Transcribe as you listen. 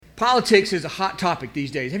Politics is a hot topic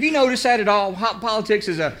these days. Have you noticed that at all? Politics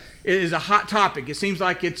is a hot topic. It seems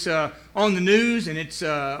like it's on the news, and it's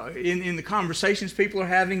in the conversations people are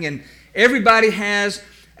having, and everybody has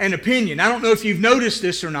an opinion. I don't know if you've noticed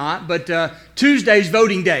this or not, but Tuesday's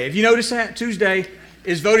voting day. Have you noticed that? Tuesday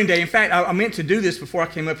is voting day. In fact, I meant to do this before I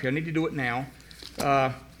came up here. I need to do it now.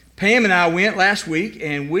 Pam and I went last week,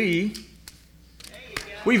 and we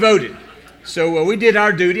voted. So we did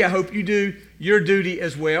our duty. I hope you do your duty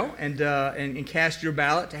as well, and cast your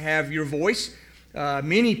ballot to have your voice.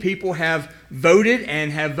 Many people have voted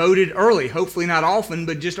and have voted early. Hopefully not often,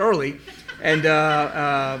 but just early. And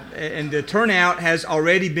the turnout has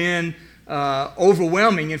already been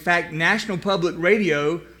overwhelming. In fact, National Public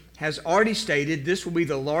Radio has already stated this will be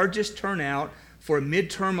the largest turnout for a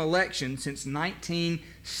midterm election since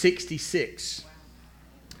 1966.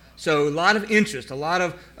 So a lot of interest, a lot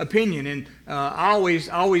of opinion, and I always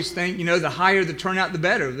think, the higher the turnout, the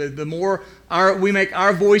better. The more we make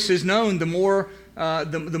our voices known, the more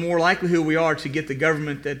likelihood we are to get the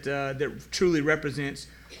government that truly represents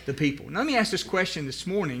the people. Now, let me ask this question this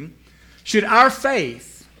morning: should our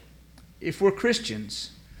faith, if we're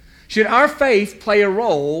Christians, should our faith play a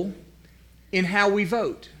role in how we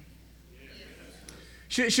vote?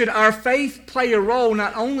 Should our faith play a role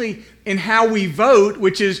not only in how we vote,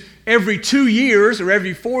 which is every 2 years or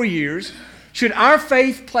every 4 years, should our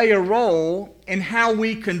faith play a role in how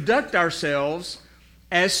we conduct ourselves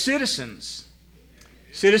as citizens?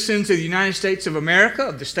 Citizens of the United States of America,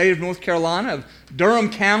 of the state of North Carolina, of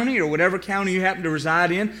Durham County, or whatever county you happen to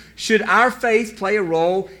reside in, should our faith play a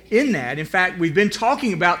role in that? In fact, we've been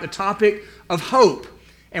talking about the topic of hope,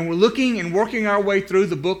 and we're looking and working our way through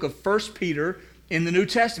the book of 1 Peter in the New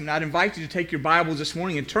Testament. I'd invite you to take your Bibles this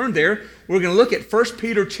morning and turn there. We're going to look at 1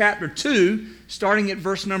 Peter chapter 2, starting at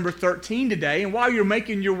verse number 13 today. And while you're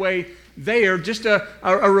making your way there, just a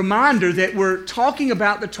reminder that we're talking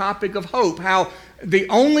about the topic of hope, how the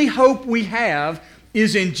only hope we have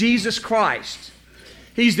is in Jesus Christ.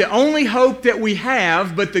 He's the only hope that we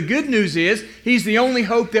have, but the good news is He's the only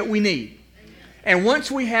hope that we need. And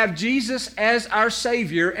once we have Jesus as our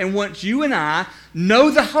Savior, and once you and I know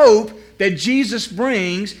the hope that Jesus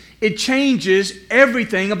brings, it changes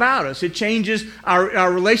everything about us. It changes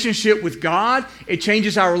our relationship with God. It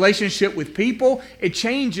changes our relationship with people. It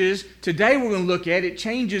changes, today we're going to look at, it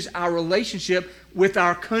changes our relationship with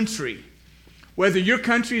our country. Whether your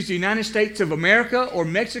country is the United States of America or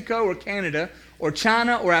Mexico or Canada or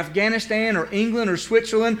China or Afghanistan or England or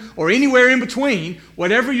Switzerland or anywhere in between,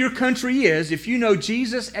 whatever your country is, if you know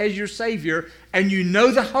Jesus as your Savior and you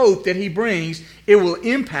know the hope that He brings, it will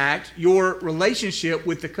impact your relationship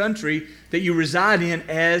with the country that you reside in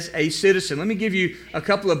as a citizen. Let me give you a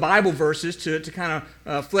couple of Bible verses to kind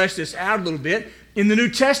of flesh this out a little bit. In the New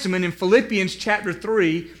Testament, in Philippians chapter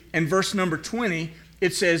 3 and verse number 20,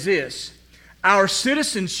 it says this: our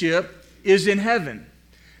citizenship is in heaven.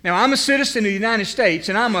 Now, I'm a citizen of the United States,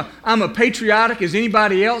 and I'm a patriotic as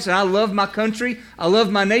anybody else, and I love my country, I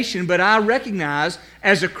love my nation, but I recognize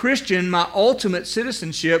as a Christian my ultimate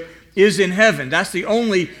citizenship is in heaven. That's the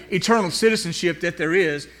only eternal citizenship that there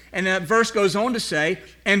is. And that verse goes on to say,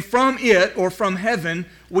 and from it, or from heaven,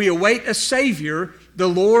 we await a Savior, the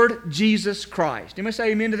Lord Jesus Christ. Anybody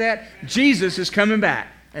say amen to that? Jesus is coming back,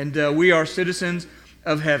 and we are citizens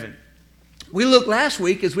of heaven. We looked last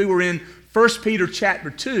week as we were in 1 Peter chapter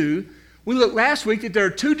 2, we looked last week that there are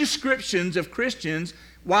two descriptions of Christians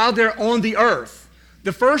while they're on the earth.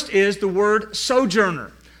 The first is the word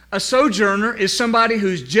sojourner. A sojourner is somebody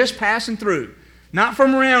who's just passing through. Not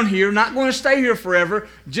from around here, not going to stay here forever,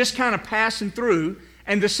 just kind of passing through.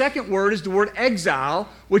 And the second word is the word exile,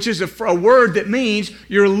 which is a word that means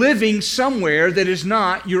you're living somewhere that is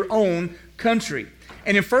not your own country.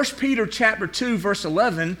 And in 1 Peter chapter 2, verse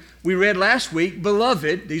 11, we read last week,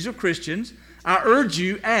 beloved, these are Christians, I urge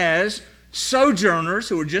you as sojourners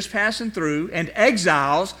who are just passing through and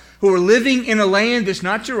exiles who are living in a land that's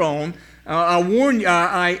not your own,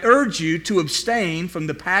 I urge you to abstain from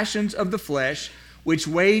the passions of the flesh which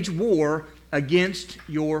wage war against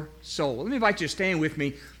your soul. Let me invite you to stand with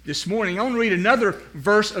me this morning. I want to read another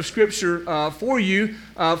verse of Scripture for you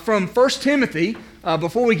from 1 Timothy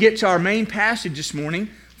before we get to our main passage this morning,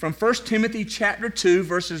 from 1 Timothy chapter 2,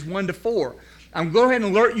 verses 1 to 4. I'm going to go ahead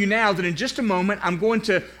and alert you now that in just a moment I'm going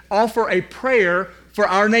to offer a prayer for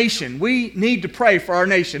our nation. We need to pray for our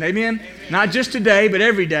nation. Amen? Amen. Not just today, but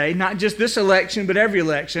every day. Not just this election, but every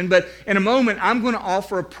election. But in a moment, I'm going to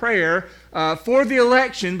offer a prayer for the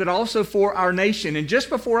election, but also for our nation. And just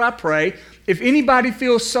before I pray, if anybody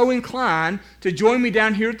feels so inclined to join me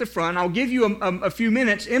down here at the front, I'll give you a few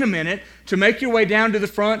minutes in a minute to make your way down to the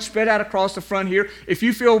front, spread out across the front here. If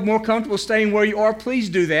you feel more comfortable staying where you are, please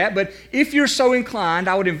do that. But if you're so inclined,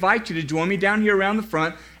 I would invite you to join me down here around the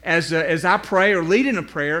front as I pray or lead in a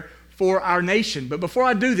prayer for our nation. But before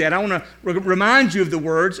I do that, I want to remind you of the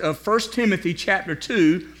words of 1 Timothy chapter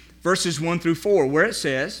 2, verses 1 through 4, where it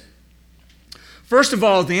says, "First of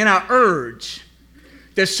all, then, I urge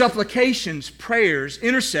that supplications, prayers,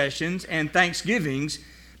 intercessions, and thanksgivings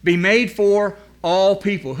be made for all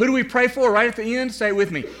people." Who do we pray for right at the end? Say it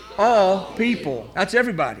with me. All people. That's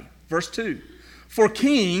everybody. Verse 2. "For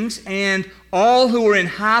kings and all who are in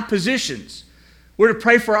high positions." We're to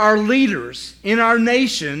pray for our leaders in our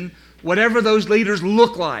nation, whatever those leaders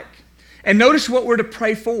look like. And notice what we're to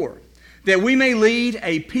pray for. That we may lead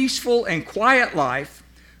a peaceful and quiet life,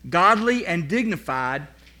 godly and dignified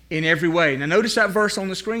in every way. Now notice that verse on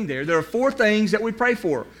the screen there. There are 4 things that we pray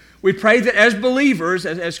for. We pray that as believers,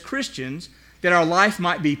 as Christians, that our life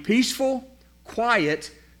might be peaceful,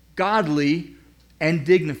 quiet, godly, and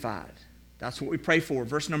dignified. That's what we pray for.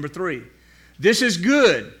 Verse number 3. "This is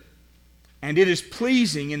good, and it is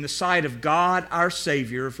pleasing in the sight of God our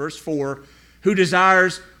Savior," verse 4, "who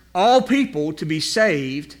desires all people to be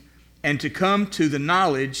saved and to come to the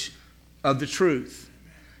knowledge of the truth."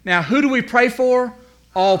 Now, who do we pray for?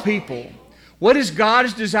 All people. What is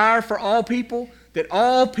God's desire for all people? That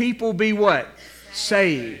all people be what?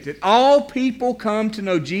 Saved. That all people come to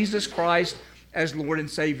know Jesus Christ as Lord and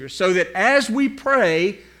Savior. So that as we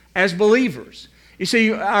pray as believers, you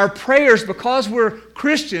see, our prayers, because we're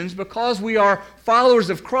Christians, because we are followers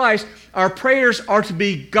of Christ, our prayers are to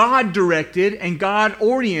be God-directed and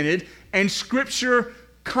God-oriented and Scripture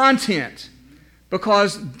content,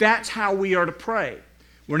 because that's how we are to pray.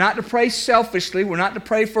 We're not to pray selfishly. We're not to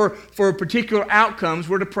pray for particular outcomes.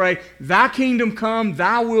 We're to pray, "Thy kingdom come,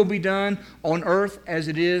 Thy will be done on earth as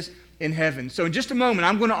it is in heaven." So in just a moment,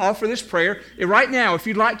 I'm going to offer this prayer. Right now, if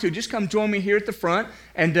you'd like to, just come join me here at the front,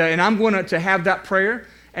 and I'm going to have that prayer.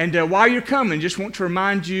 And while you're coming, just want to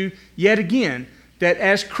remind you yet again that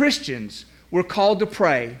as Christians, we're called to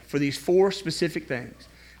pray for these 4 specific things,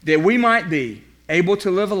 that we might be able to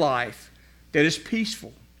live a life that is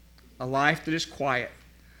peaceful, a life that is quiet,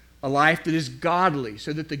 a life that is godly,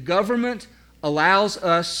 so that the government allows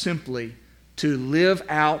us simply to live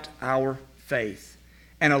out our faith,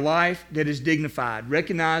 and a life that is dignified,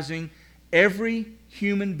 recognizing every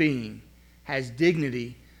human being has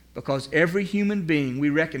dignity, because every human being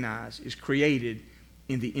we recognize is created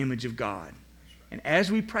in the image of God. And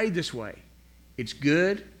as we pray this way, it's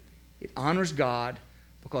good, it honors God,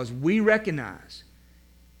 because we recognize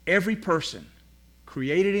every person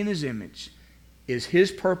created in His image is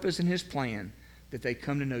His purpose and His plan that they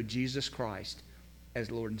come to know Jesus Christ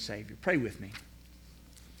as Lord and Savior. Pray with me.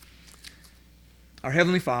 Our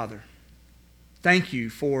Heavenly Father, thank You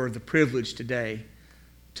for the privilege today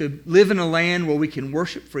to live in a land where we can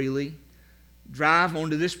worship freely, drive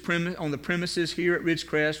onto on the premises here at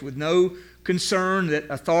Ridgecrest with no concern that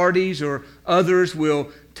authorities or others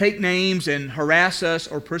will take names and harass us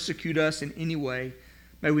or persecute us in any way.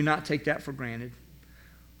 May we not take that for granted.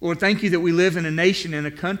 Lord, thank You that we live in a nation and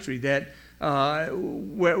a country that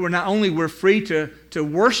where we're free to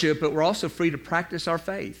worship, but we're also free to practice our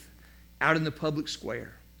faith out in the public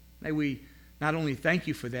square. May we not only thank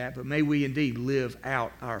You for that, but may we indeed live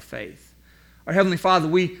out our faith. Our Heavenly Father,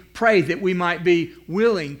 we pray that we might be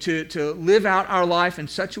willing to live out our life in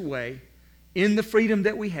such a way, in the freedom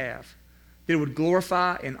that we have, that it would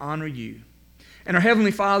glorify and honor You. And our Heavenly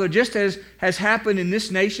Father, just as has happened in this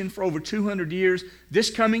nation for over 200 years, this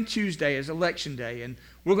coming Tuesday is Election Day, and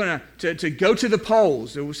we're going to go to the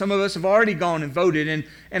polls. Some of us have already gone and voted,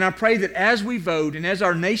 and I pray that as we vote and as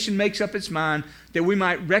our nation makes up its mind, that we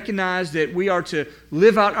might recognize that we are to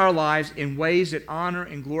live out our lives in ways that honor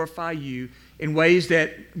and glorify You, in ways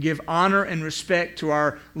that give honor and respect to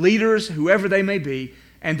our leaders, whoever they may be,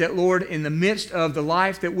 and that, Lord, in the midst of the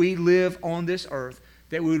life that we live on this earth,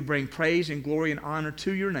 that we would bring praise and glory and honor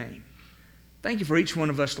to Your name. Thank You for each one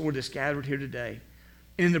of us, Lord, that's gathered here today.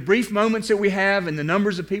 And in the brief moments that we have and the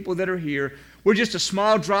numbers of people that are here, we're just a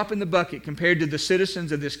small drop in the bucket compared to the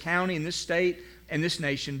citizens of this county and this state and this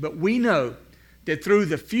nation. But we know that through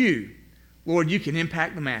the few, Lord, You can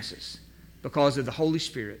impact the masses because of the Holy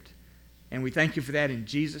Spirit. And we thank You for that in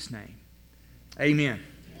Jesus' name. Amen.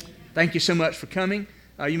 Thank you so much for coming.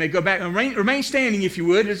 You may go back and remain standing if you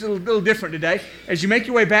would. It's a little different today. As you make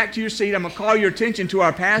your way back to your seat, I'm going to call your attention to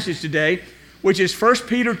our passage today, which is 1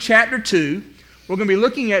 Peter chapter 2. We're going to be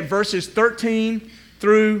looking at verses 13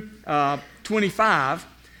 through 25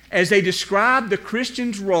 as they describe the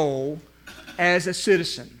Christian's role as a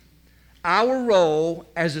citizen. Our role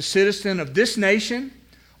as a citizen of this nation,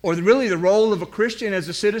 or really the role of a Christian as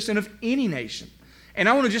a citizen of any nation. And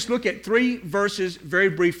I want to just look at 3 verses very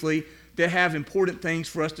briefly that have important things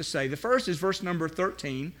for us to say. The first is verse number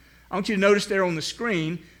 13. I want you to notice there on the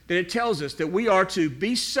screen that it tells us that we are to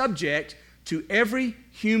be subject to every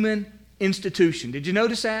human institution. Did you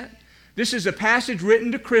notice that? This is a passage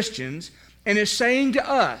written to Christians and is saying to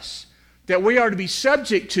us that we are to be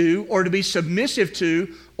subject to, or to be submissive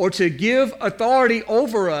to, or to give authority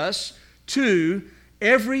over us to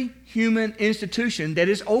every human institution that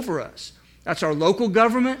is over us. That's our local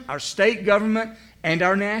government, our state government, and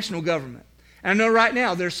our national government. And I know right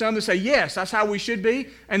now there's some that say, yes, that's how we should be,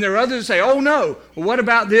 and there are others that say, oh no, well, what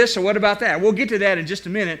about this or what about that? We'll get to that in just a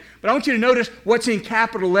minute, but I want you to notice what's in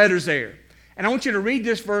capital letters there. And I want you to read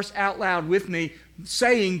this verse out loud with me,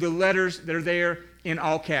 saying the letters that are there in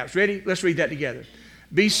all caps. Ready? Let's read that together.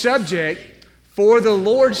 Be subject for the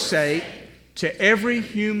Lord's sake to every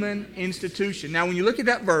human institution. Now, when you look at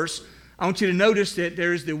that verse, I want you to notice that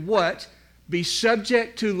there is the what. Be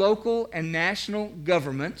subject to local and national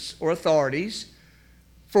governments or authorities.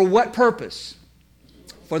 For what purpose?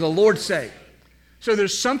 For the Lord's sake. So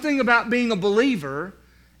there's something about being a believer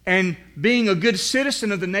and being a good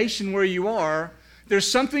citizen of the nation where you are.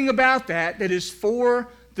 There's something about that that is for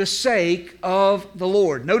the sake of the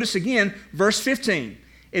Lord. Notice again, verse 15.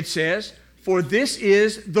 It says, for this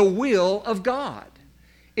is the will of God.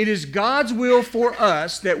 It is God's will for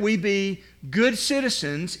us that we be good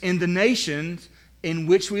citizens in the nations in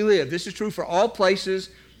which we live. This is true for all places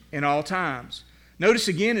and all times. Notice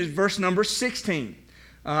again is verse number 16.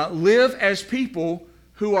 Live as people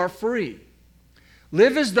who are free.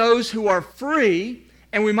 Live as those who are free,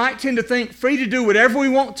 and we might tend to think free to do whatever we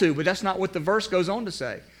want to, but that's not what the verse goes on to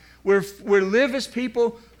say. We're live as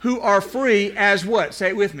people who are free as what? Say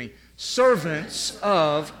it with me. Servants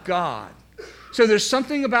of God. So there's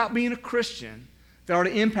something about being a Christian that ought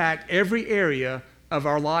to impact every area of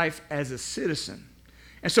our life as a citizen.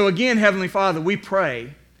 And so again, Heavenly Father, we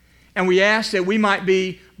pray and we ask that we might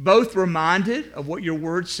be both reminded of what your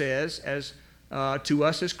word says as to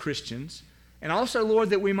us as Christians, and also,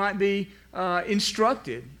 Lord, that we might be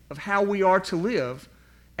instructed of how we are to live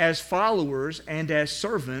as followers and as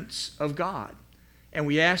servants of God. And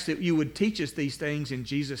we ask that you would teach us these things in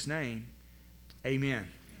Jesus' name. Amen.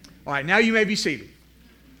 All right, now you may be seated.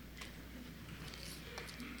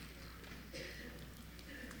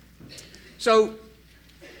 So,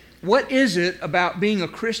 what is it about being a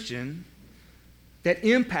Christian that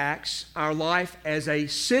impacts our life as a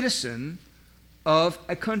citizen of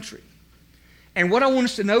a country? And what I want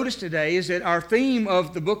us to notice today is that our theme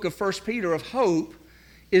of the book of 1 Peter of hope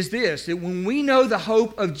is this, that when we know the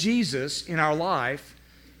hope of Jesus in our life,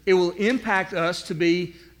 it will impact us to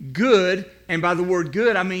be good, and by the word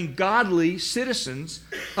good, I mean godly citizens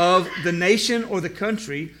of the nation or the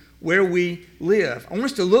country where we live. I want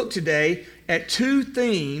us to look today at 2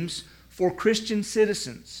 themes for Christian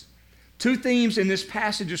citizens. 2 themes in this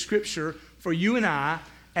passage of Scripture for you and I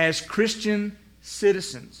as Christian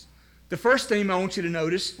citizens. The first theme I want you to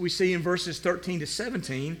notice we see in verses 13 to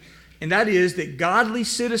 17, and that is that godly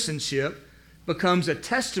citizenship becomes a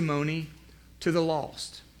testimony to the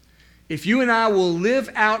lost. If you and I will live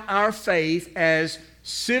out our faith as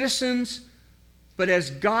citizens, but as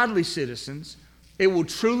godly citizens, it will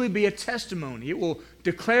truly be a testimony. It will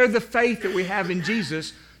declare the faith that we have in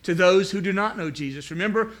Jesus to those who do not know Jesus.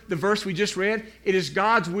 Remember the verse we just read? It is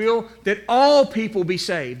God's will that all people be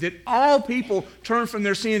saved, that all people turn from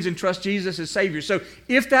their sins and trust Jesus as Savior. So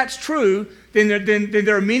if that's true, then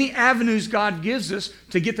there are many avenues God gives us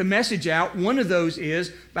to get the message out. One of those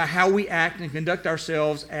is by how we act and conduct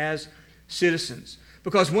ourselves as citizens.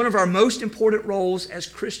 Because one of our most important roles as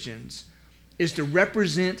Christians is to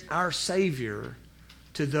represent our Savior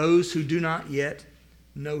to those who do not yet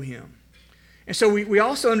know Him. And so we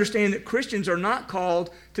also understand that Christians are not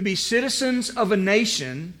called to be citizens of a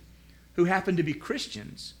nation who happen to be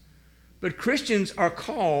Christians, but Christians are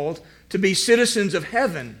called to be citizens of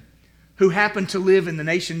heaven who happen to live in the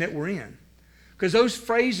nation that we're in. Because those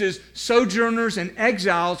phrases, sojourners and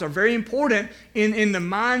exiles, are very important in the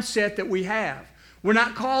mindset that we have. We're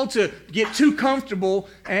not called to get too comfortable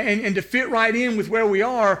and to fit right in with where we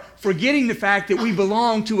are, forgetting the fact that we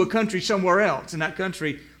belong to a country somewhere else, and that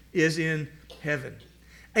country is in heaven.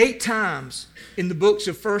 8 times in the books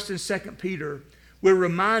of 1 and 2 Peter, we're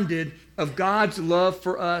reminded of God's love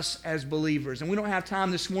for us as believers. And we don't have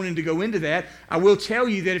time this morning to go into that. I will tell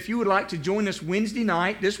you that if you would like to join us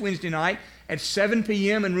this Wednesday night at 7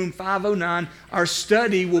 p.m. in room 509. Our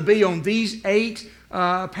study will be on these 8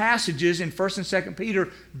 passages in 1 and 2 Peter,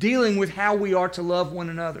 dealing with how we are to love one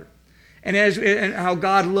another, and how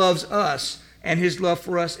God loves us and his love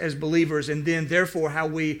for us as believers, and then therefore how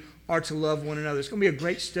we are to love one another. It's going to be a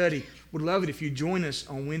great study. Would love it if you join us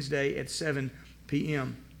on Wednesday at 7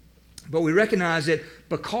 p.m. But we recognize that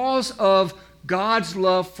because of God's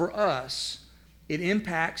love for us, it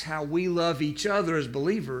impacts how we love each other as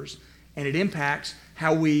believers, and it impacts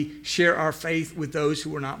how we share our faith with those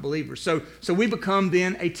who are not believers. So we become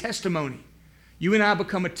then a testimony. You and I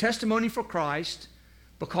become a testimony for Christ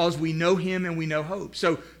because we know him and we know hope.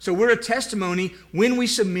 So we're a testimony when we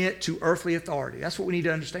submit to earthly authority. That's what we need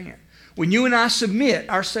to understand. When you and I submit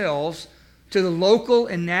ourselves to the local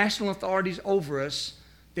and national authorities over us,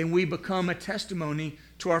 then we become a testimony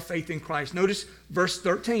to our faith in Christ. Notice verse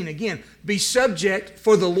 13 again. Be subject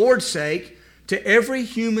for the Lord's sake to every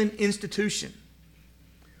human institution,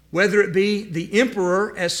 whether it be the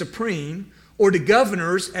emperor as supreme or the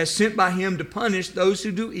governors as sent by him to punish those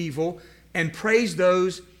who do evil and praise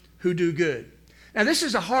those who do good. Now this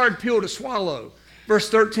is a hard pill to swallow. Verse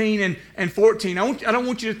 13 and 14. I don't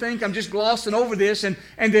want you to think I'm just glossing over this and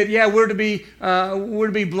that, we're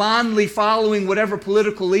to be blindly following whatever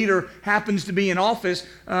political leader happens to be in office.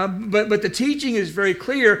 But the teaching is very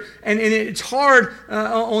clear, and it's hard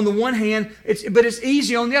on the one hand, but it's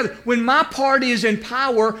easy on the other. When my party is in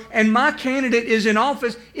power and my candidate is in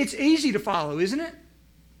office, it's easy to follow, isn't it?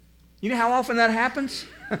 You know how often that happens?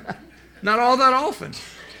 Not all that often.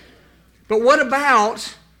 But what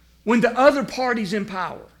about when the other party's in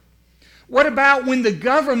power? What about when the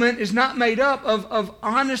government is not made up of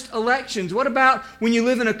honest elections? What about when you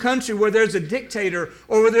live in a country where there's a dictator,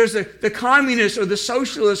 or where there's the communists or the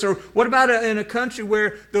socialists? Or what about in a country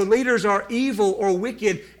where the leaders are evil or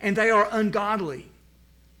wicked and they are ungodly?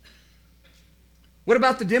 What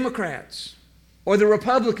about the Democrats or the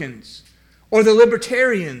Republicans or the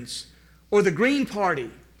Libertarians or the Green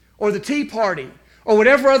Party or the Tea Party, or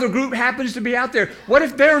whatever other group happens to be out there? What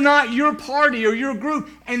if they're not your party or your group,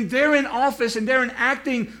 and they're in office and they're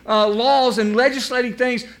enacting laws and legislating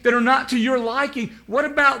things that are not to your liking? What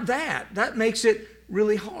about that? That makes it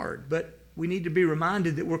really hard. But we need to be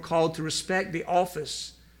reminded that we're called to respect the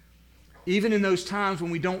office, even in those times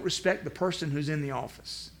when we don't respect the person who's in the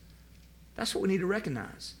office. That's what we need to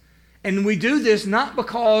recognize. And we do this not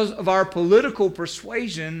because of our political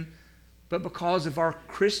persuasion, but because of our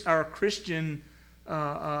Christian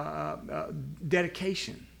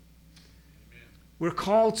dedication. We're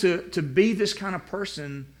called to be this kind of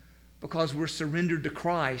person because we're surrendered to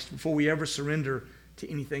Christ before we ever surrender to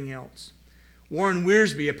anything else. Warren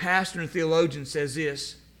Wiersbe, a pastor and theologian, says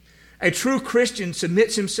this: a true Christian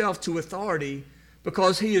submits himself to authority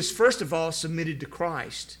because he is first of all submitted to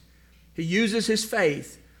Christ. He uses his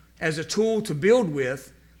faith as a tool to build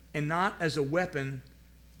with and not as a weapon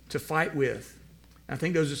to fight with. I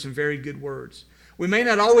think those are some very good words. We may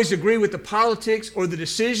not always agree with the politics or the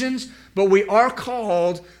decisions, but we are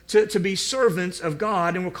called to be servants of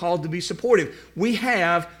God, and we're called to be supportive. We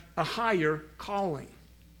have a higher calling.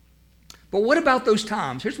 But what about those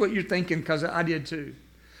times? Here's what you're thinking, because I did too.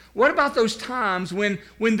 What about those times when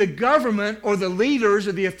the government or the leaders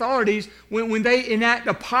or the authorities, when they enact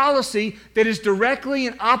a policy that is directly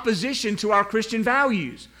in opposition to our Christian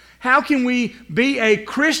values? How can we be a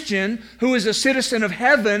Christian who is a citizen of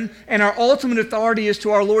heaven and our ultimate authority is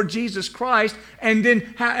to our Lord Jesus Christ? And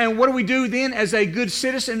what do we do then as a good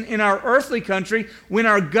citizen in our earthly country when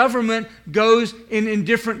our government goes in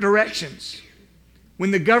different directions?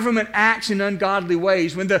 When the government acts in ungodly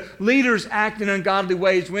ways, when the leaders act in ungodly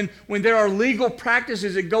ways, when there are legal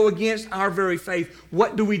practices that go against our very faith,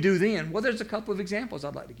 what do we do then? Well, there's a couple of examples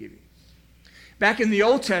I'd like to give you. Back in the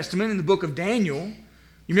Old Testament, in the book of Daniel,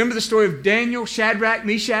 you remember the story of Daniel, Shadrach,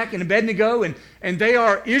 Meshach, and Abednego, and they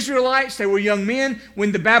are Israelites. They were young men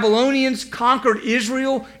when the Babylonians conquered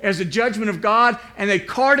Israel as a judgment of God, and they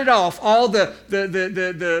carted off all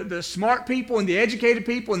the smart people and the educated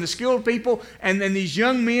people and the skilled people, and then these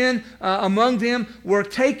young men among them were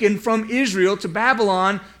taken from Israel to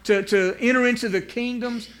Babylon to enter into the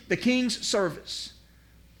king's service.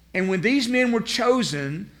 And when these men were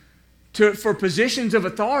chosen for positions of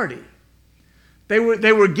authority, They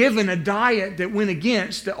were given a diet that went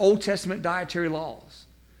against the Old Testament dietary laws.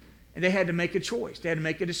 And they had to make a choice. They had to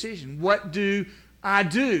make a decision. What do I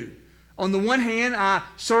do? On the one hand, I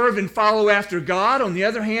serve and follow after God. On the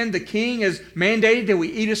other hand, the king has mandated that we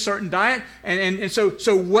eat a certain diet. And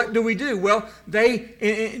so what do we do? Well, they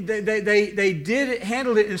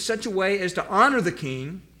handled it in such a way as to honor the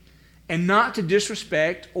king and not to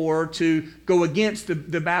disrespect or to go against the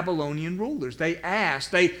Babylonian rulers. They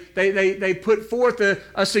asked, they put forth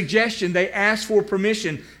a suggestion, they asked for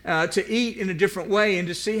permission to eat in a different way and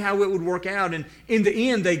to see how it would work out. And in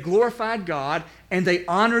the end, they glorified God and they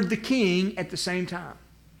honored the king at the same time.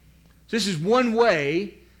 So this is one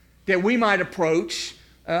way that we might approach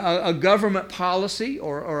a government policy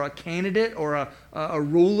or a candidate or a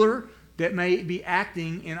ruler that may be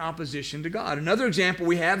acting in opposition to God. Another example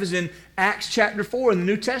we have is in Acts chapter 4 in the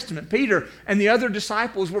New Testament. Peter and the other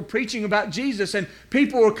disciples were preaching about Jesus, and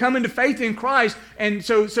people were coming to faith in Christ. And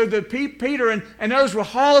so Peter and others were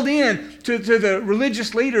hauled in to the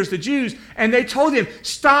religious leaders, the Jews, and they told them,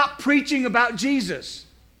 stop preaching about Jesus.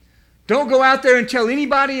 Don't go out there and tell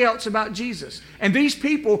anybody else about Jesus. And these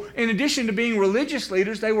people, in addition to being religious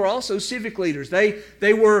leaders, they were also civic leaders.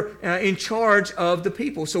 They were in charge of the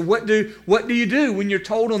people. So what do you do when you're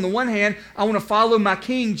told on the one hand, I want to follow my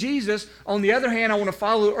King Jesus. On the other hand, I want to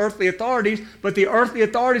follow earthly authorities. But the earthly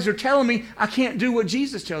authorities are telling me I can't do what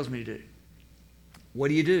Jesus tells me to do. What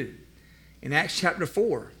do you do? In Acts chapter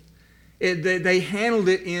 4, they handled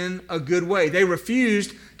it in a good way. They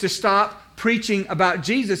refused to stop preaching about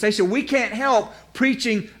Jesus. They said, we can't help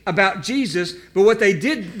preaching about Jesus. But what they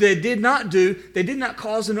did not do, they did not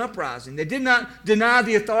cause an uprising. They did not deny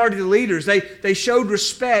the authority of the leaders. They showed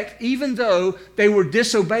respect even though they were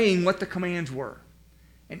disobeying what the commands were.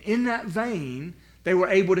 And in that vein, they were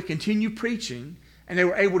able to continue preaching and they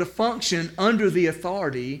were able to function under the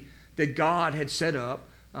authority that God had set up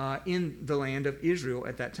in the land of Israel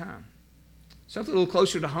at that time. Something a little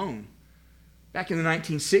closer to home. Back in the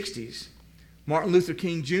 1960s, Martin Luther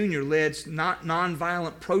King Jr. led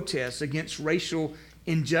nonviolent protests against racial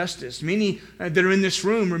injustice. Many that are in this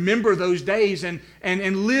room remember those days and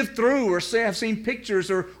lived through or have seen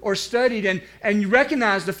pictures or studied and you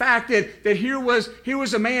recognize the fact that here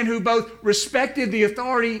was a man who both respected the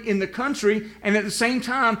authority in the country and at the same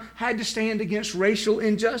time had to stand against racial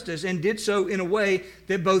injustice and did so in a way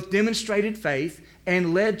that both demonstrated faith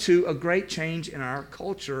and led to a great change in our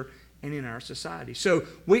culture and in our society. So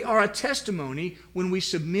we are a testimony when we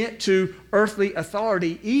submit to earthly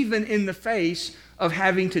authority, even in the face of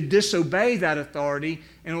having to disobey that authority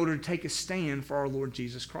in order to take a stand for our Lord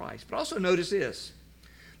Jesus Christ. But also notice this,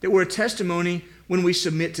 that we're a testimony when we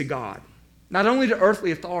submit to God. Not only to earthly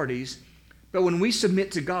authorities, but when we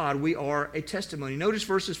submit to God, we are a testimony. Notice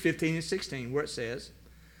verses 15 and 16 where it says,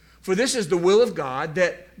 for this is the will of God,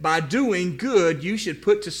 that by doing good you should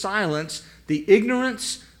put to silence the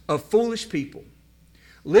ignorance of foolish people.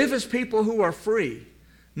 Live as people who are free,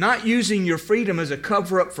 not using your freedom as a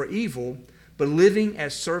cover-up for evil, but living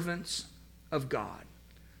as servants of God.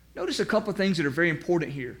 Notice a couple of things that are very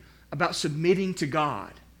important here about submitting to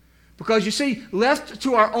God. Because you see, left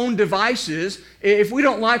to our own devices, if we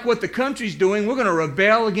don't like what the country's doing, we're going to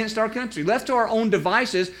rebel against our country. Left to our own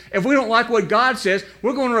devices, if we don't like what God says,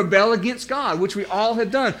 we're going to rebel against God, which we all have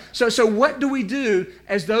done. So what do we do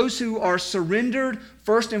as those who are surrendered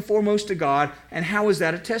first and foremost to God, and how is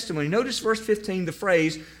that a testimony? Notice verse 15, the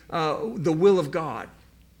phrase, the will of God.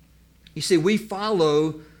 You see, we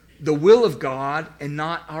follow the will of God and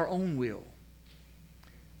not our own will.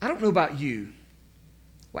 I don't know about you.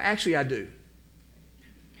 Well, actually, I do.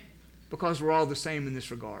 Because we're all the same in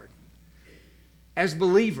this regard. As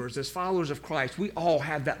believers, as followers of Christ, we all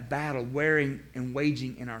have that battle wearing and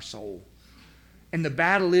waging in our soul. And the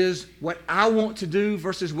battle is what I want to do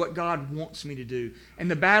versus what God wants me to do. And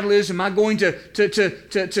the battle is, am I going to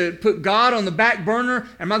put God on the back burner?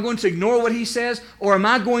 Am I going to ignore what He says? Or am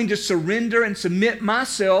I going to surrender and submit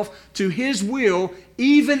myself to His will,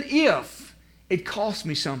 even if it costs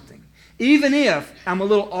me something? Even if I'm a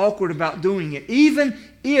little awkward about doing it, even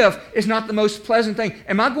if it's not the most pleasant thing,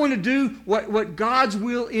 am I going to do what God's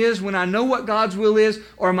will is when I know what God's will is,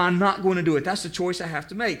 or am I not going to do it? That's the choice I have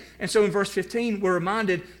to make. And so in verse 15, we're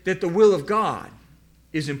reminded that the will of God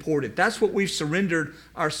is important. That's what we've surrendered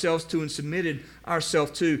ourselves to and submitted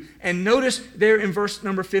ourselves to. And notice there in verse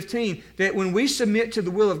number 15 that when we submit to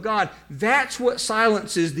the will of God, that's what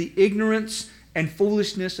silences the ignorance and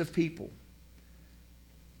foolishness of people.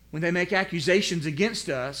 When they make accusations against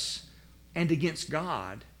us and against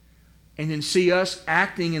God, and then see us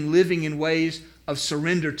acting and living in ways of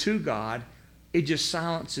surrender to God, it just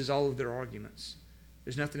silences all of their arguments.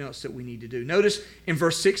 There's nothing else that we need to do. Notice in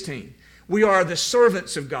verse 16, we are the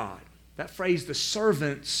servants of God. That phrase, the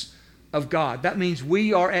servants of God, that means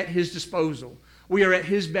we are at His disposal. We are at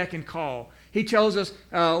His beck and call. He tells us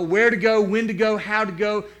where to go, when to go,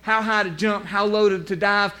 how high to jump, how low to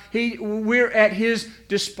dive. We're at His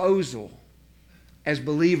disposal as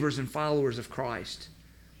believers and followers of Christ.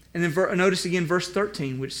 And then notice again verse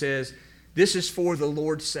 13, which says, this is for the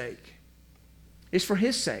Lord's sake. It's for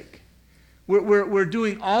His sake. We're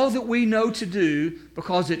doing all that we know to do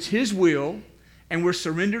because it's His will, and we're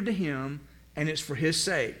surrendered to Him, and it's for His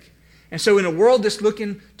sake. And so in a world that's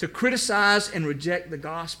looking to criticize and reject the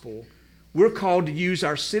gospel, we're called to use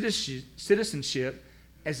our citizenship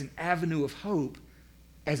as an avenue of hope,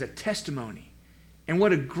 as a testimony. And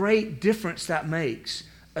what a great difference that makes,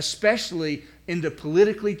 especially in the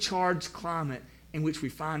politically charged climate in which we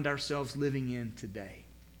find ourselves living in today.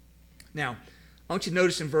 Now, I want you to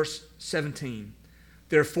notice in verse 17,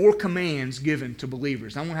 there are 4 commands given to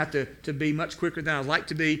believers. I'm going to have to be much quicker than I'd like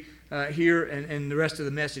to be here and the rest of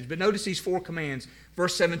the message. But notice these 4 commands.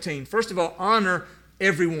 Verse 17, first of all, honor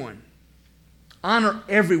everyone. Honor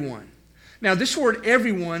everyone. Now, this word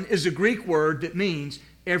everyone is a Greek word that means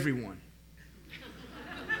everyone.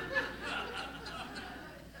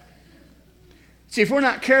 See, if we're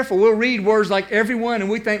not careful, we'll read words like everyone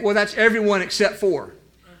and we think, well, that's everyone except for.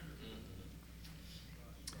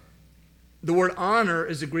 The word honor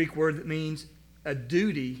is a Greek word that means a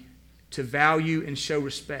duty to value and show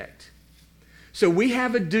respect. So we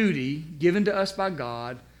have a duty given to us by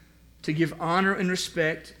God to give honor and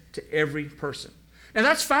respect to every person. Now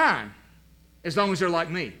that's fine, as long as they're like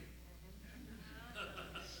me.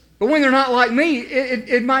 But when they're not like me,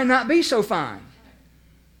 it might not be so fine.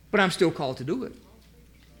 But I'm still called to do it.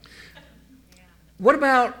 What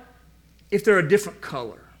about if they're a different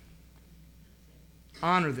color?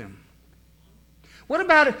 Honor them. What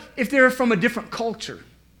about if they're from a different culture?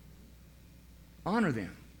 Honor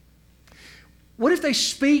them. What if they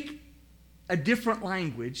speak a different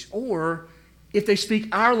language, or if they speak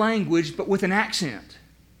our language but with an accent?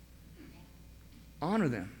 Honor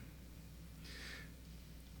them.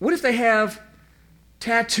 What if they have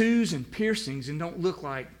tattoos and piercings and don't look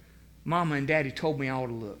like Mama and Daddy told me I ought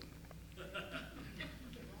to look?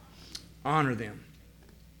 Honor them.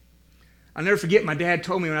 I'll never forget, my dad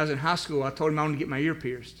told me when I was in high school, I told him I wanted to get my ear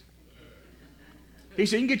pierced. He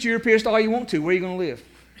said, you can get your ear pierced all you want to. Where are you going to live?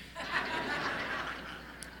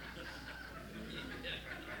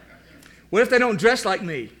 What if they don't dress like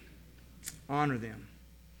me? Honor them.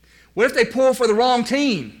 What if they pull for the wrong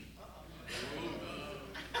team?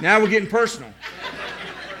 Now we're getting personal.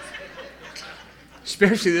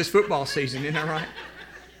 Especially this football season, isn't that right?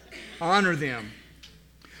 Honor them.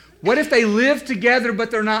 What if they live together but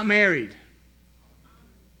they're not married?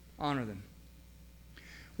 Honor them.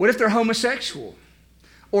 What if they're homosexual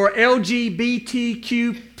or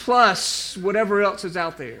LGBTQ plus, whatever else is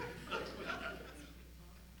out there?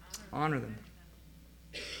 Honor them.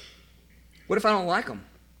 What if I don't like them?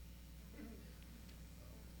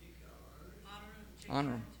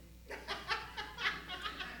 Honor them.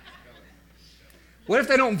 What if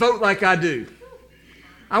they don't vote like I do?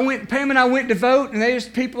 Pam and I went to vote, and there's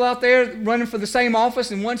people out there running for the same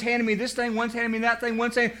office, and one's handing me this thing, one's handing me that thing,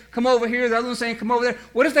 one's saying, come over here, the other one's saying, come over there.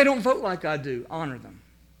 What if they don't vote like I do? Honor them.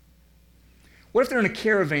 What if they're in a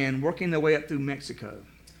caravan working their way up through Mexico?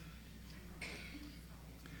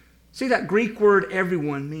 See, that Greek word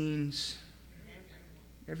everyone means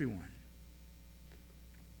everyone.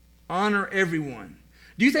 Honor everyone.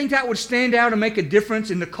 Do you think that would stand out and make a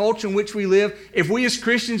difference in the culture in which we live if we as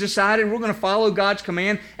Christians decided we're going to follow God's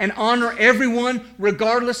command and honor everyone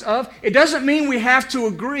regardless of? It doesn't mean we have to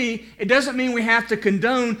agree. It doesn't mean we have to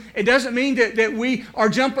condone. It doesn't mean that we are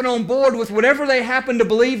jumping on board with whatever they happen to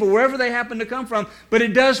believe or wherever they happen to come from. But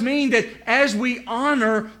it does mean that as we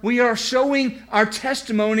honor, we are showing our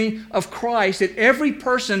testimony of Christ, that every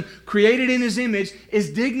person created in His image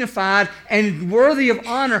is dignified and worthy of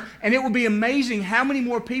honor. And it will be amazing how many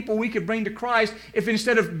more people we could bring to Christ if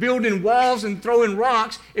instead of building walls and throwing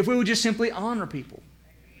rocks, if we would just simply honor people.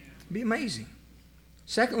 It'd be amazing.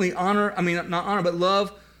 Secondly, not honor, but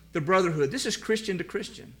love the brotherhood. This is Christian to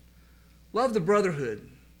Christian. Love the brotherhood,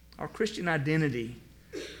 our Christian identity.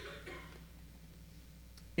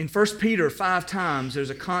 In 1 Peter 5 times, there's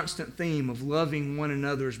a constant theme of loving one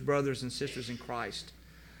another as brothers and sisters in Christ.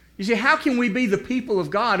 You see, how can we be the people of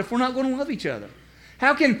God if we're not going to love each other?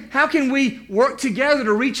 How can we work together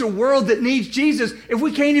to reach a world that needs Jesus if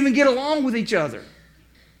we can't even get along with each other?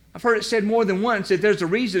 I've heard it said more than once that there's a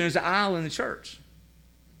reason there's an aisle in the church.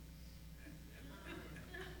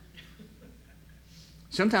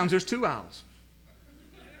 Sometimes there's 2 aisles.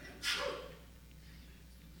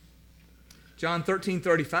 John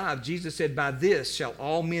 13:35, Jesus said, by this shall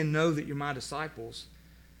all men know that you're my disciples,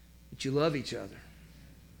 that you love each other.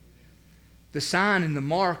 The sign and the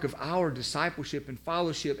mark of our discipleship and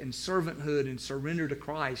fellowship and servanthood and surrender to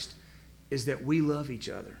Christ is that we love each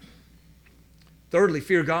other. Thirdly,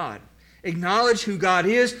 fear God. Acknowledge who God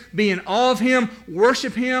is, be in awe of Him,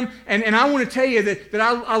 worship Him. And I want to tell you that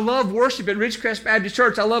I love worship at Ridgecrest Baptist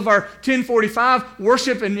Church. I love our 1045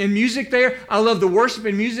 worship and music there. I love the worship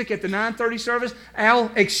and music at the 9:30 service.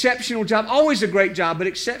 Al, exceptional job. Always a great job, but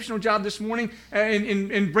exceptional job this morning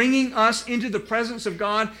in bringing us into the presence of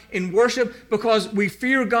God in worship, because we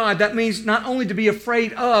fear God. That means not only to be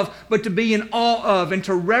afraid of, but to be in awe of and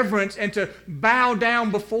to reverence and to bow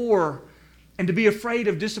down before, and to be afraid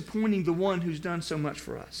of disappointing the one who's done so much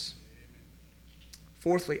for us.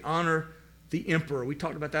 Fourthly, honor the emperor. We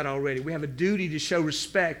talked about that already. We have a duty to show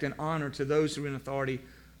respect and honor to those who are in authority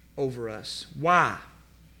over us. Why?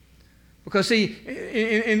 Because, see,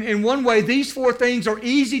 in one way, these four things are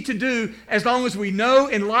easy to do as long as we know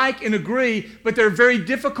and like and agree, but they're very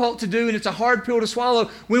difficult to do, and it's a hard pill to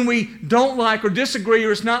swallow when we don't like or disagree,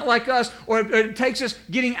 or it's not like us, or it takes us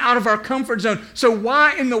getting out of our comfort zone. So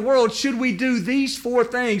why in the world should we do these four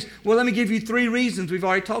things? Well, let me give you three reasons we've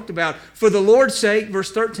already talked about. For the Lord's sake,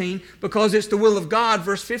 verse 13, because it's the will of God,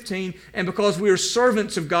 verse 15, and because we are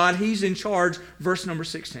servants of God, He's in charge, verse number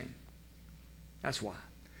 16. That's why.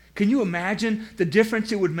 Can you imagine the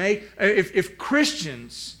difference it would make if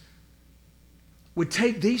Christians would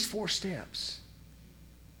take these four steps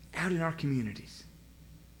out in our communities?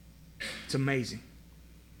 It's amazing.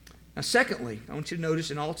 Now, secondly, I want you to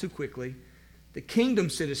notice, and all too quickly, the kingdom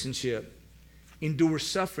citizenship endures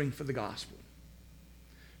suffering for the gospel.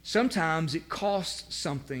 Sometimes it costs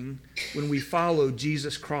something when we follow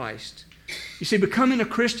Jesus Christ. You see, becoming a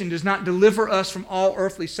Christian does not deliver us from all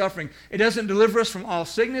earthly suffering. It doesn't deliver us from all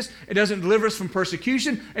sickness. It doesn't deliver us from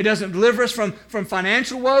persecution. It doesn't deliver us from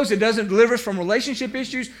financial woes. It doesn't deliver us from relationship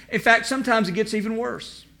issues. In fact, sometimes it gets even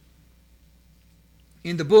worse.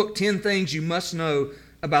 In the book, 10 Things You Must Know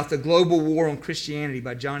About the Global War on Christianity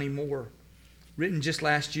by Johnny Moore, written just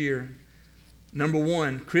last year, number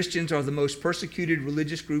 1, Christians are the most persecuted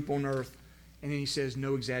religious group on earth. And then he says,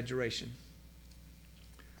 no exaggeration.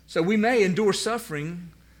 So we may endure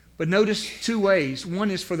suffering, but notice two ways.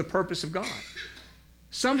 One is for the purpose of God.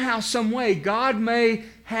 Somehow, some way, God may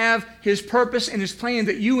have His purpose and His plan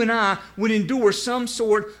that you and I would endure some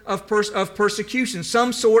sort of persecution,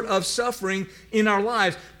 some sort of suffering in our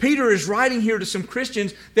lives. Peter is writing here to some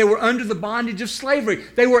Christians that were under the bondage of slavery.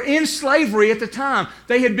 They were in slavery at the time.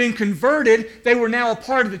 They had been converted. They were now a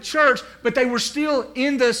part of the church, but they were still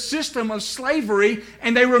in the system of slavery,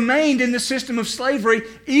 and they remained in the system of slavery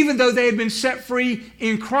even though they had been set free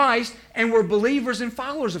in Christ and were believers and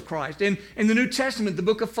followers of Christ. And in the New Testament, the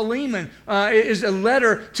book of Philemon is a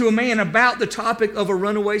letter to a man about the topic of a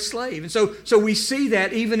runaway slave. And so we see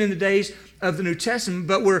that even in the days of the New Testament,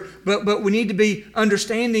 but we need to be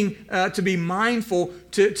understanding, to be mindful,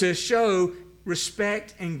 to show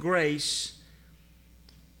respect and grace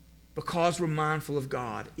because we're mindful of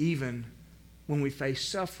God, even when we face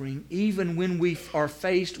suffering, even when we are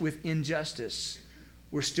faced with injustice.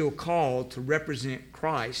 We're still called to represent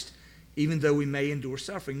Christ, even though we may endure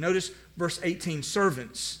suffering. Notice verse 18,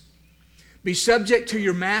 servants. Be subject to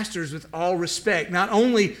your masters with all respect, not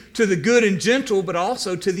only to the good and gentle, but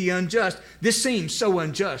also to the unjust. This seems so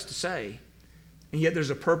unjust to say, and yet there's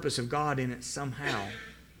a purpose of God in it somehow.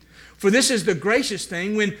 For this is the gracious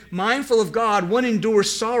thing, when mindful of God, one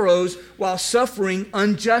endures sorrows while suffering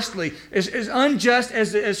unjustly. As unjust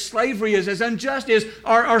as slavery is, as unjust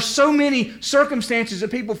are so many circumstances that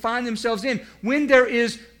people find themselves in. When there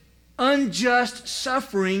is unjust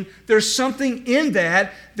suffering, there's something in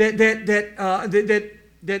that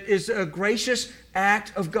is a gracious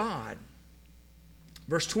act of God.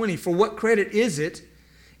 Verse 20, for what credit is it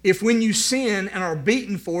if when you sin and are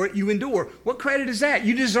beaten for it, you endure? What credit is that?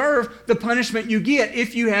 You deserve the punishment you get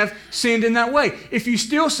if you have sinned in that way. If you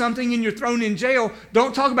steal something and you're thrown in jail,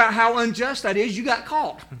 don't talk about how unjust that is. You got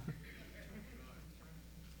caught.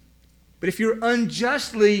 But if you're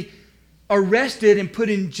unjustly arrested and put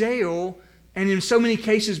in jail, and in so many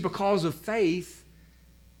cases because of faith,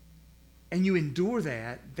 and you endure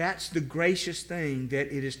that, that's the gracious thing that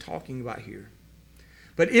it is talking about here.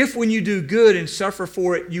 But if when you do good and suffer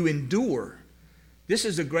for it, you endure, this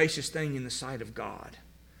is a gracious thing in the sight of God.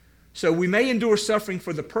 So we may endure suffering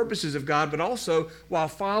for the purposes of God, but also while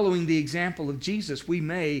following the example of Jesus, we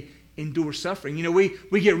may endure suffering. You know,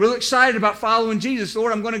 we get real excited about following Jesus.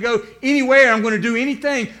 Lord, I'm going to go anywhere. I'm going to do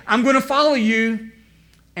anything. I'm going to follow you.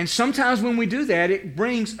 And sometimes when we do that, it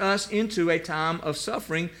brings us into a time of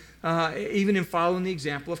suffering, even in following the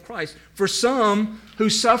example of Christ. For some who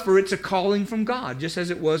suffer, it's a calling from God, just as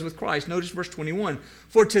it was with Christ. Notice verse 21.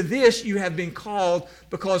 For to this you have been called,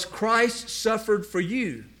 because Christ suffered for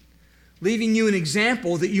you, leaving you an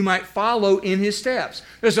example that you might follow in his steps.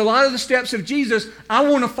 There's a lot of the steps of Jesus I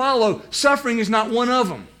want to follow. Suffering is not one of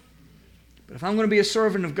them. But if I'm going to be a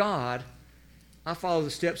servant of God, I follow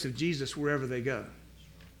the steps of Jesus wherever they go.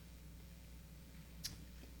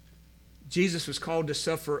 Jesus was called to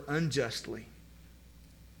suffer unjustly.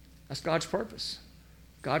 That's God's purpose.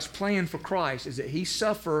 God's plan for Christ is that he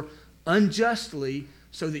suffer unjustly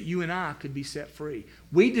so that you and I could be set free.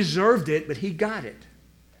 We deserved it, but he got it.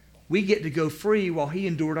 We get to go free while he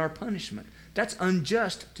endured our punishment. That's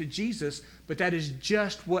unjust to Jesus, but that is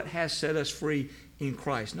just what has set us free in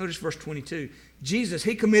Christ. Notice verse 22. Jesus,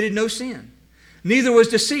 he committed no sin. Neither was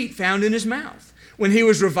deceit found in his mouth. When he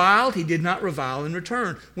was reviled, he did not revile in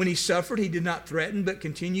return. When he suffered, he did not threaten, but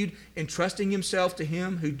continued entrusting himself to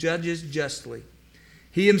him who judges justly.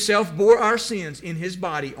 He himself bore our sins in his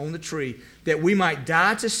body on the tree, that we might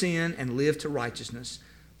die to sin and live to righteousness.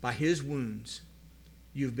 By his wounds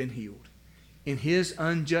you've been healed. In his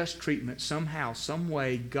unjust treatment, somehow, some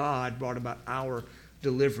way, God brought about our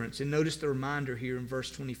deliverance. And notice the reminder here in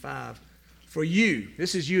verse 25. For you,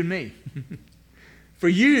 this is you and me, for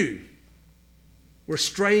you were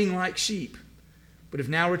straying like sheep, but have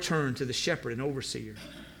now returned to the shepherd and overseer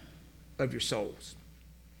of your souls.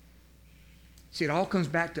 See, it all comes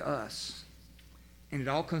back to us, and it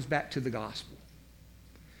all comes back to the gospel.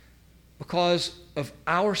 Because of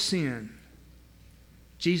our sin,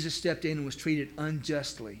 Jesus stepped in and was treated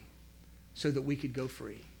unjustly so that we could go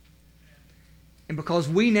free. And because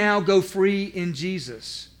we now go free in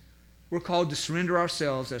Jesus, we're called to surrender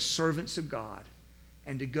ourselves as servants of God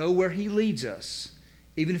and to go where he leads us,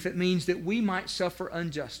 even if it means that we might suffer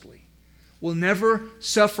unjustly. We'll never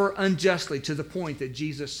suffer unjustly to the point that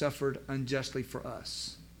Jesus suffered unjustly for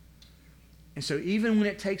us. And so even when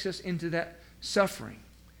it takes us into that suffering,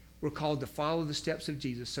 we're called to follow the steps of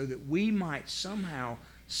Jesus so that we might somehow,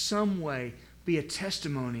 some way, be a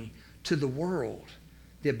testimony to the world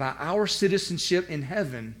that by our citizenship in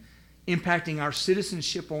heaven, impacting our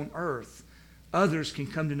citizenship on earth, others can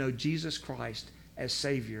come to know Jesus Christ as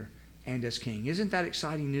Savior and as King. Isn't that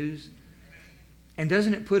exciting news? And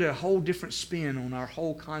doesn't it put a whole different spin on our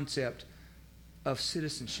whole concept of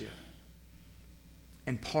citizenship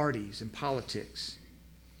and parties and politics?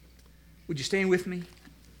 Would you stand with me?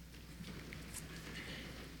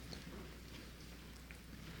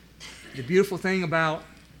 The beautiful thing about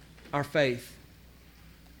our faith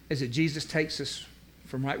is that Jesus takes us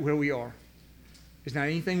from right where we are. There's not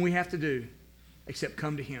anything we have to do except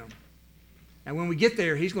come to him. And when we get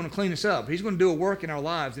there, he's going to clean us up. He's going to do a work in our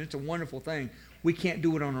lives, and it's a wonderful thing. We can't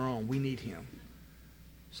do it on our own. We need him.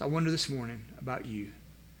 So I wonder this morning about you,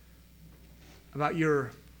 about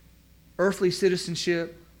your earthly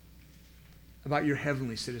citizenship, about your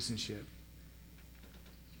heavenly citizenship.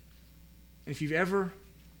 And if you've ever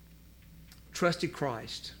trusted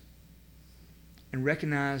Christ and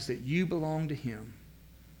recognized that you belong to him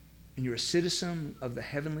and you're a citizen of the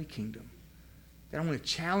heavenly kingdom, then I want to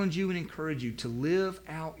challenge you and encourage you to live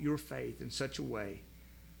out your faith in such a way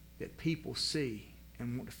that people see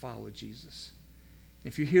and want to follow Jesus.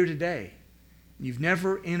 If you're here today and you've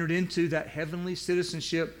never entered into that heavenly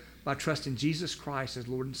citizenship by trusting Jesus Christ as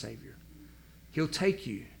Lord and Savior, he'll take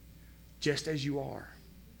you just as you are,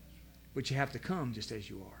 but you have to come just as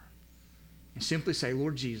you are. And simply say,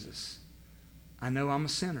 Lord Jesus, I know I'm a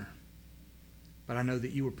sinner, but I know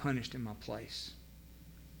that you were punished in my place.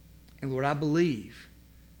 And Lord, I believe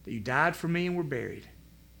that you died for me and were buried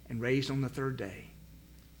and raised on the third day.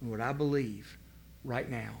 And Lord, I believe right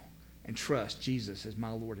now and trust Jesus as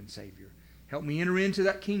my Lord and Savior. Help me enter into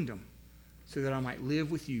that kingdom so that I might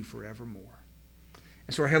live with you forevermore.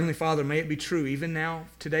 And so our Heavenly Father, may it be true even now,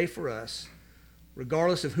 today for us,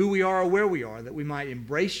 regardless of who we are or where we are, that we might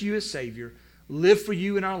embrace you as Savior, live for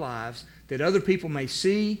you in our lives, that other people may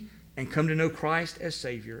see and come to know Christ as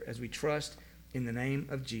Savior as we trust in the name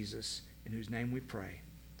of Jesus, in whose name we pray.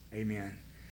 Amen.